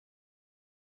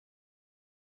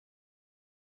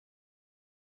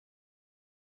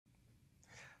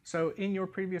So in your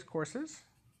previous courses,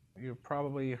 you've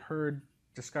probably heard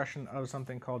discussion of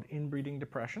something called inbreeding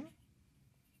depression.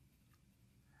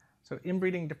 So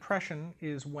inbreeding depression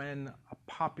is when a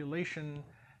population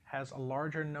has a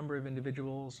larger number of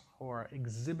individuals who are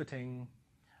exhibiting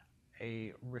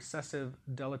a recessive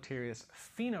deleterious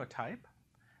phenotype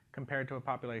compared to a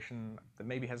population that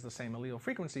maybe has the same allele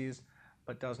frequencies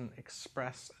but doesn't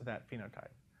express that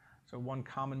phenotype. So one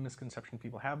common misconception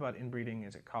people have about inbreeding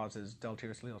is it causes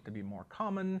deleterious alleles to be more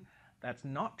common. That's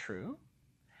not true.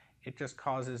 It just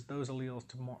causes those alleles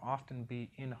to more often be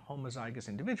in homozygous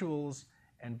individuals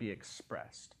and be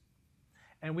expressed.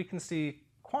 And we can see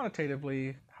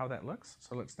quantitatively how that looks.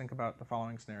 So let's think about the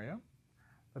following scenario.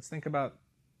 Let's think about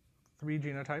 3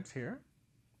 genotypes here.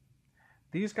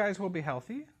 These guys will be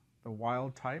healthy, the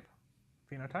wild type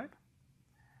phenotype.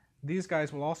 These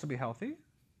guys will also be healthy.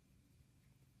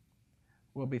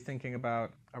 We'll be thinking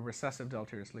about a recessive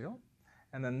deleterious allele.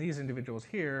 And then these individuals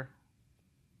here,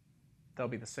 they'll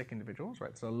be the sick individuals,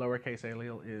 right? So the lowercase a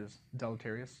allele is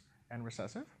deleterious and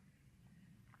recessive.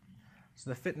 So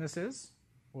the fitnesses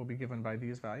will be given by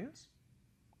these values.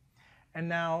 And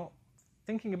now,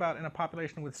 thinking about in a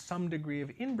population with some degree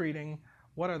of inbreeding,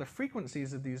 what are the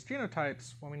frequencies of these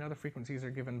genotypes? Well, we know the frequencies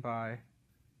are given by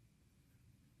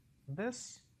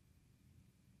this,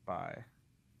 by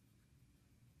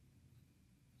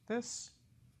this,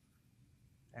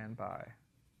 and by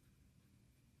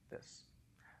this.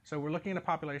 So we're looking at a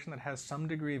population that has some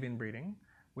degree of inbreeding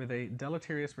with a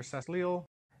deleterious recessive allele,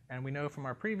 and we know from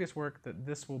our previous work that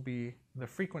this will be the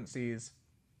frequencies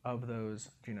of those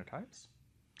genotypes.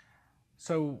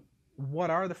 So what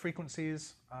are the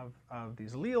frequencies of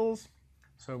these alleles?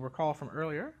 So recall from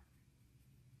earlier,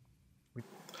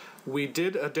 we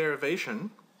did a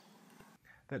derivation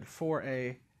that for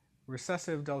a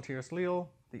recessive deleterious allele,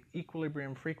 the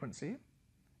equilibrium frequency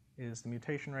is the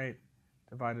mutation rate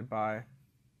divided by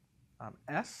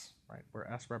S, right, where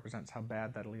S represents how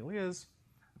bad that allele is,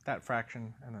 that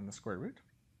fraction, and then the square root.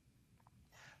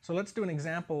 So let's do an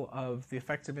example of the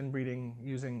effects of inbreeding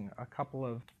using a couple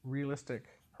of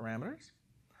realistic parameters.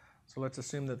 So let's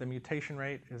assume that the mutation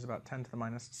rate is about 10 to the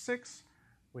minus 6,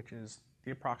 which is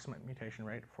the approximate mutation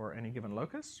rate for any given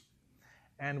locus.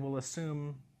 And we'll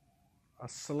assume a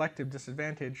selective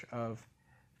disadvantage of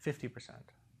 50%.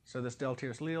 So this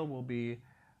deleterious allele will be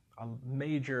a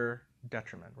major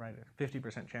detriment, right? A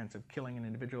 50% chance of killing an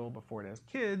individual before it has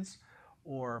kids,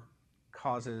 or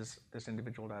causes this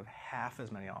individual to have half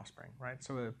as many offspring, right?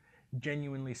 So a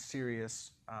genuinely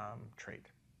serious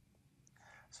trait.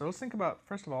 So let's think about,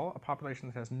 first of all, a population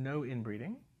that has no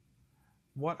inbreeding.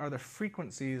 What are the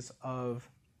frequencies of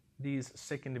these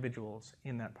sick individuals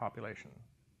in that population?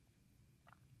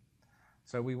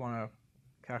 So we want to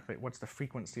calculate what's the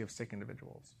frequency of sick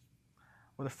individuals.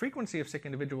 Well, the frequency of sick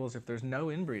individuals, if there's no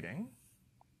inbreeding,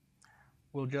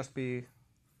 will just be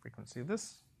frequency of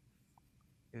this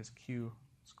is q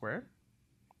squared.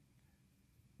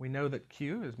 We know that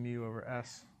q is mu over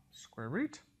s square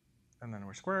root, and then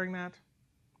we're squaring that.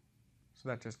 So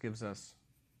that just gives us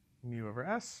mu over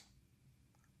s.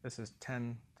 This is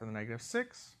 10 to the negative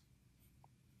 6,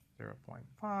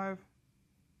 0.5,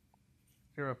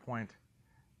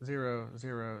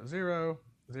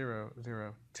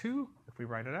 0.0000002 if we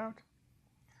write it out.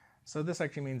 So this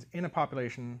actually means in a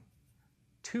population,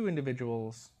 2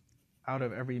 individuals out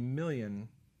of every million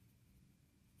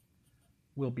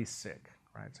will be sick,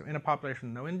 right? So in a population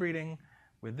with no inbreeding,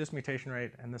 with this mutation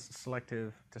rate and this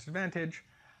selective disadvantage,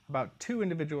 about 2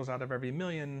 individuals out of every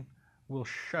million will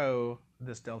show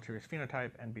this deleterious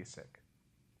phenotype and be sick.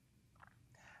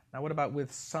 Now what about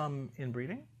with some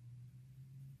inbreeding?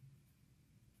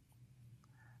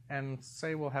 And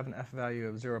say we'll have an F value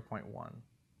of 0.1,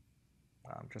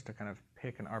 just to kind of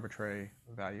pick an arbitrary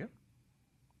value.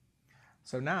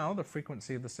 So now the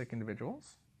frequency of the sick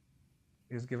individuals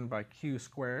is given by q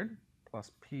squared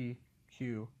plus pqf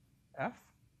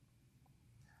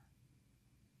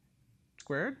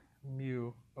squared.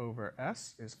 Mu over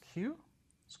s is q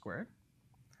squared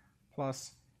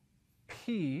plus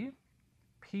p.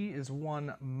 P is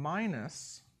 1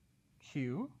 minus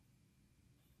q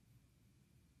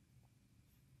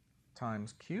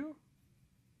times q,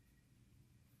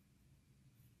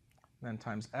 then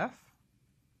times f.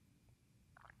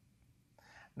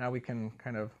 Now we can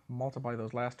kind of multiply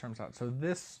those last terms out. So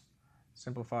this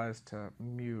simplifies to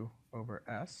mu over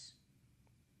s.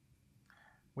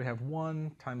 We have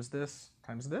 1 times this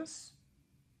times this.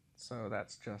 So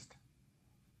that's just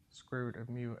square root of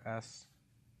mu s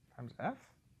times f.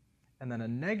 And then a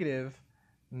negative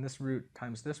in this root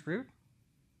times this root.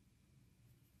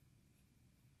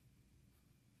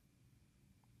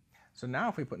 So now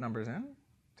if we put numbers in,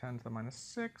 10 to the minus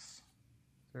 6,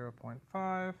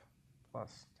 0.5,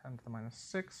 plus 10 to the minus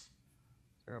 6,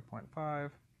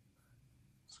 0.5,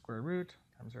 square root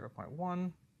times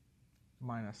 0.1,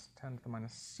 minus 10 to the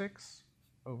minus 6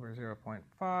 over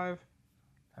 0.5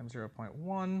 times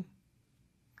 0.1.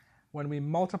 When we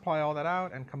multiply all that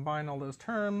out and combine all those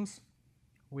terms,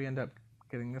 we end up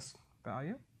getting this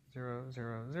value,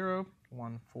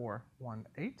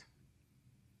 0.0001418.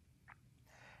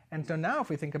 And so now if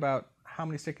we think about how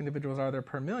many sick individuals are there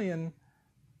per million,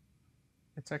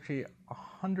 it's actually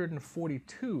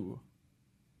 142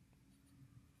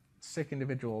 sick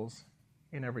individuals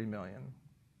in every million.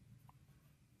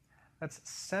 That's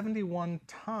 71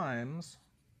 times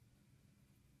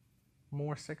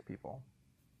more sick people.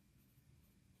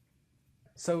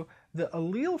 So the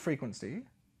allele frequency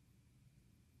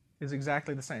is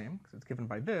exactly the same, because it's given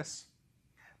by this,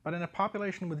 but in a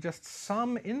population with just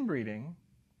some inbreeding,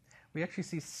 we actually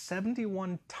see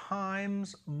 71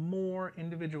 times more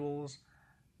individuals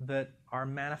that are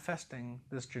manifesting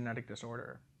this genetic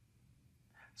disorder.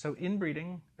 So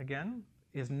inbreeding, again,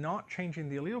 is not changing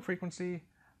the allele frequency,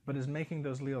 but is making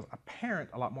those alleles apparent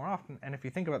a lot more often. And if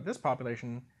you think about this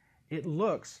population, it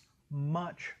looks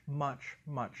much, much,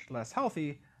 much less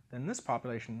healthy than this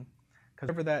population, because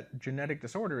whatever that genetic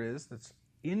disorder is that's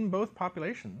in both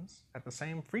populations at the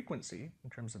same frequency in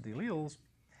terms of the alleles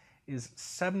is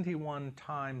 71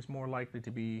 times more likely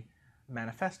to be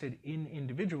manifested in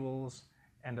individuals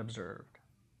and observed.